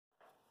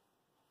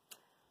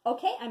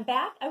Okay, I'm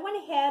back. I went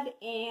ahead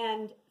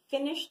and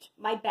finished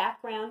my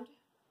background,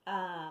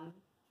 and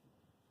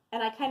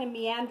I kind of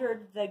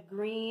meandered the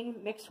green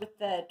mixed with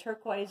the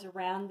turquoise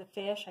around the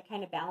fish. I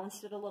kind of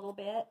balanced it a little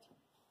bit,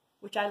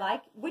 which I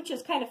like, which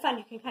is kind of fun.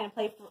 You can kind of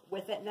play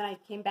with it, and then I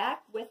came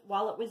back with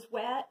while it was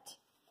wet,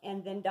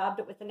 and then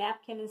daubed it with a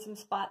napkin in some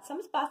spots.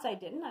 Some spots I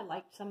didn't. I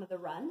liked some of the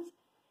runs.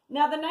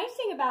 Now, the nice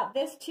thing about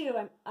this, too,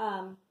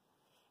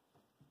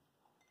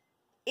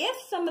 if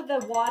some of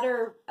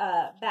the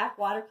back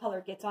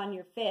watercolor gets on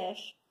your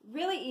fish,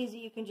 really easy,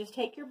 you can just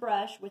take your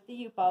brush with the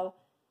Yupo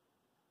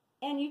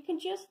and you can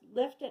just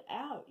lift it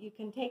out. You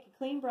can take a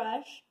clean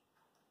brush,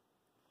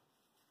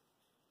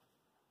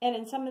 and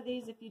in some of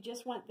these, if you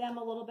just want them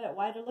a little bit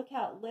wider, look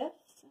how it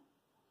lifts.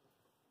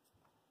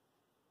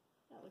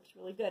 That looks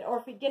really good. Or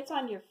if it gets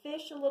on your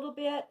fish a little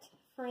bit,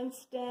 for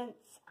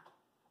instance,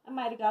 I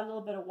might have got a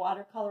little bit of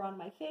watercolor on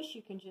my fish,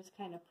 you can just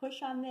kind of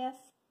push on this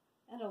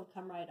and it'll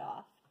come right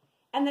off.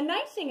 And the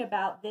nice thing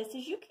about this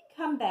is you can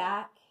come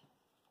back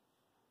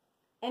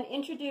and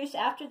introduce,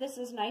 after this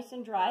is nice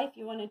and dry, if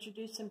you want to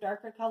introduce some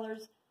darker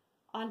colors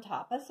on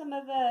top of some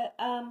of the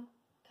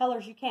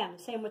colors, you can.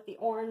 The same with the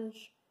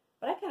orange,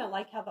 but I kind of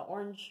like how the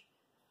orange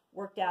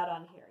worked out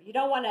on here. You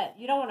don't want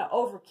to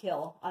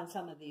overkill on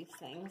some of these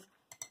things.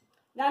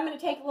 Now I'm going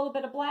to take a little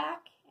bit of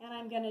black and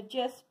I'm going to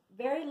just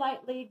very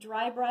lightly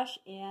dry brush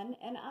in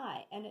an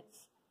eye, and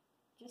it's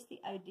just the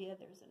idea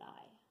there's an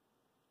eye.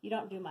 You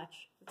don't do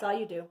much. That's all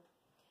you do.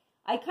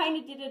 I kind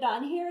of did it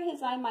on here.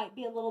 His eye might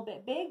be a little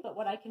bit big, but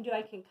what I can do,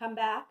 I can come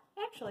back.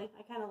 Actually,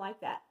 I kind of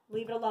like that.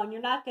 Leave it alone. You're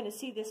not going to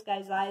see this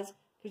guy's eyes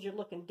because you're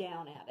looking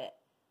down at it.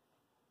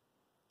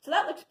 So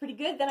that looks pretty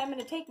good. Then I'm going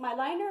to take my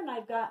liner, and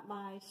I've got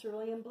my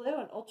cerulean blue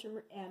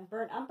and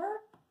burnt umber.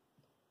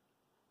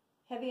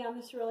 Heavy on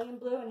the cerulean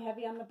blue and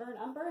heavy on the burnt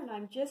umber, and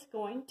I'm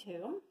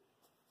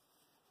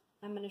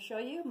going to show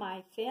you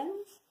my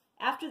fins.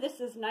 After this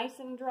is nice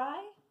and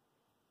dry,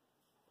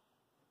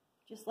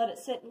 just let it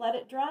sit and let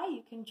it dry.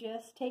 You can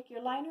just take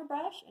your liner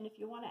brush, and if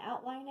you want to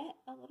outline it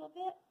a little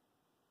bit,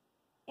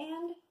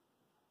 and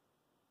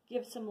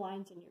give some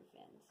lines in your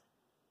fins.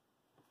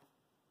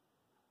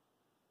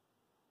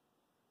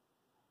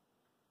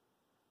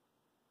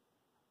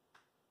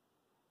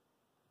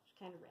 Just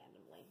kind of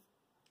randomly.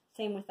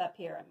 Same with up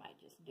here. I might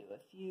just do a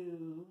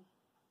few.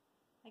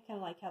 I kind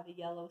of like how the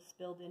yellow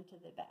spilled into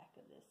the back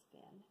of this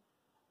fin.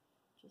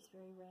 Just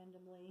very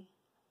randomly.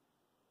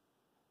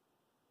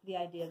 The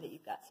idea that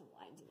you've got some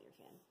lines in your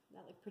fin.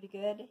 That looked pretty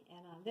good.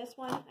 And on this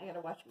one, I got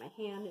to watch my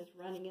hand is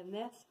running in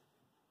this.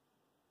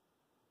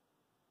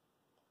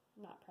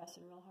 I'm not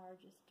pressing real hard,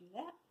 just do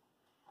that.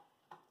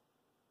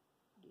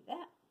 Do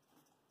that.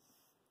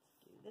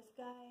 Let's do this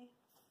guy.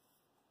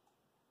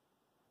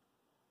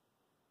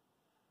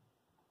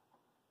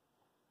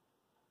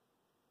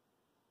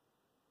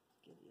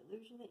 Give the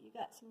illusion that you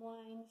got some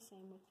lines.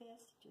 Same with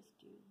this. Just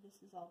do, this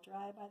is all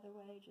dry by the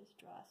way, just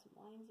draw some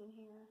lines in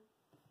here.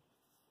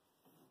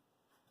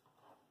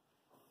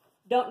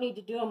 Don't need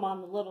to do them on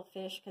the little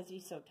fish because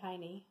he's so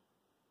tiny.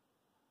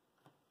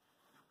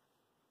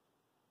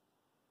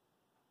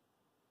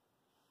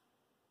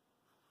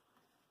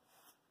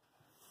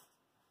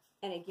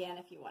 And again,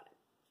 if you want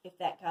it, if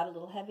that got a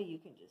little heavy, you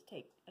can just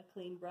take a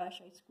clean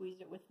brush. I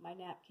squeezed it with my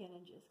napkin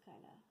and just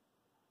kind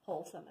of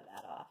pull some of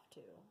that off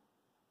too.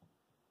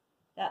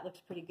 That looks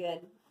pretty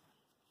good.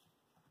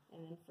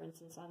 And then, for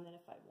instance, on that,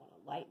 if I want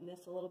to lighten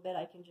this a little bit,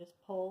 I can just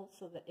pull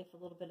so that if a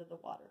little bit of the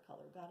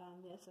watercolor got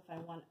on this, if I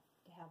want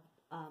to have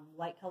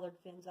light colored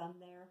fins on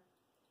there,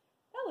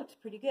 that looks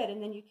pretty good.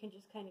 And then you can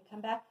just kind of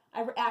come back.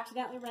 I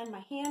accidentally ran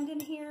my hand in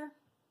here.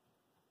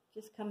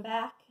 Just come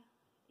back.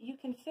 You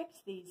can fix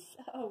these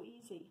so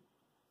easy.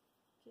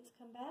 Just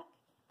come back.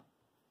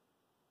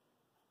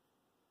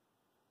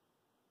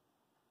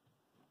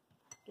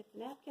 Get the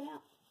napkin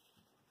out.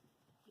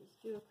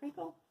 Just do a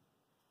crinkle.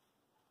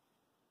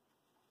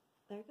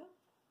 There you go.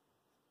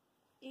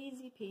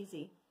 Easy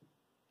peasy.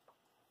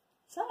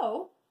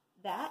 So,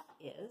 that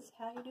is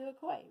how you do a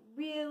koi.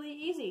 Really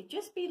easy.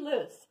 Just be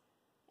loose.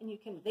 And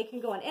they can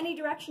go in any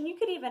direction. You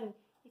could even,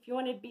 if you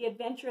want to be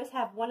adventurous,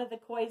 have one of the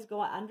kois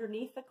go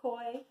underneath the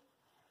koi.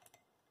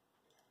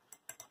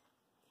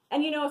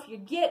 And you know,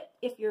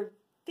 if your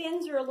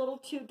fins are a little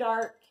too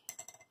dark,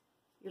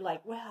 you're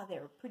like, wow, they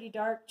were pretty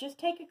dark, just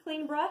take a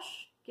clean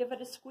brush, give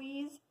it a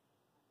squeeze,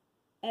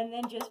 and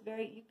then you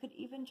could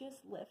even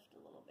just lift a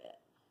little bit.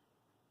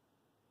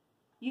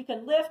 You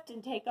can lift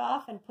and take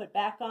off and put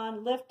back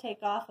on, lift,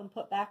 take off, and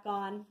put back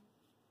on.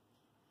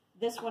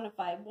 This one, if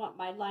I want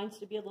my lines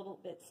to be a little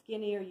bit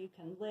skinnier, you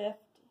can lift.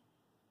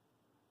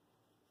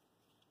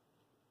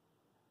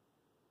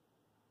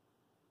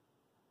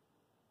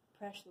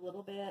 Press a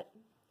little bit.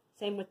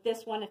 Same with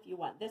this one. If you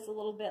want this a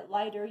little bit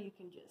lighter, you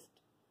can just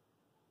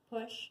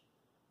push,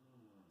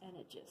 and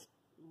it just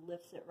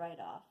lifts it right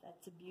off.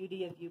 That's the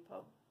beauty of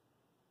Yupo.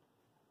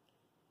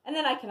 And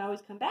then I can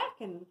always come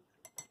back, and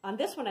on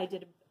this one I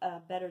did a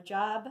better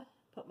job.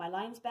 Put my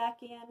lines back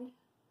in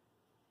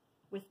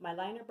with my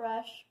liner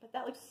brush, but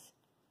that looks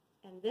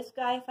And this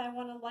guy, if I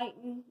want to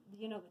lighten,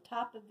 you know, the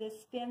top of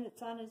this fin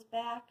that's on his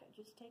back, I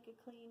just take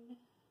a clean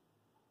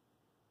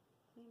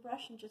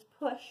brush and just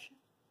push.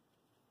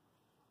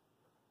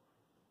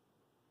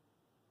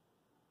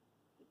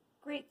 The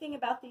great thing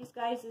about these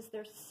guys is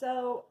they're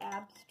so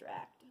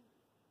abstract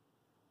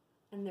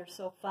and they're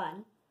so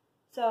fun.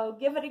 So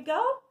give it a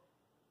go.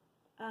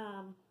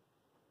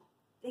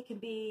 They can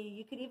be,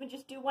 you could even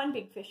just do one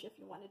big fish if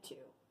you wanted to.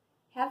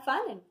 Have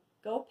fun and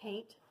go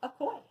paint a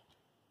koi.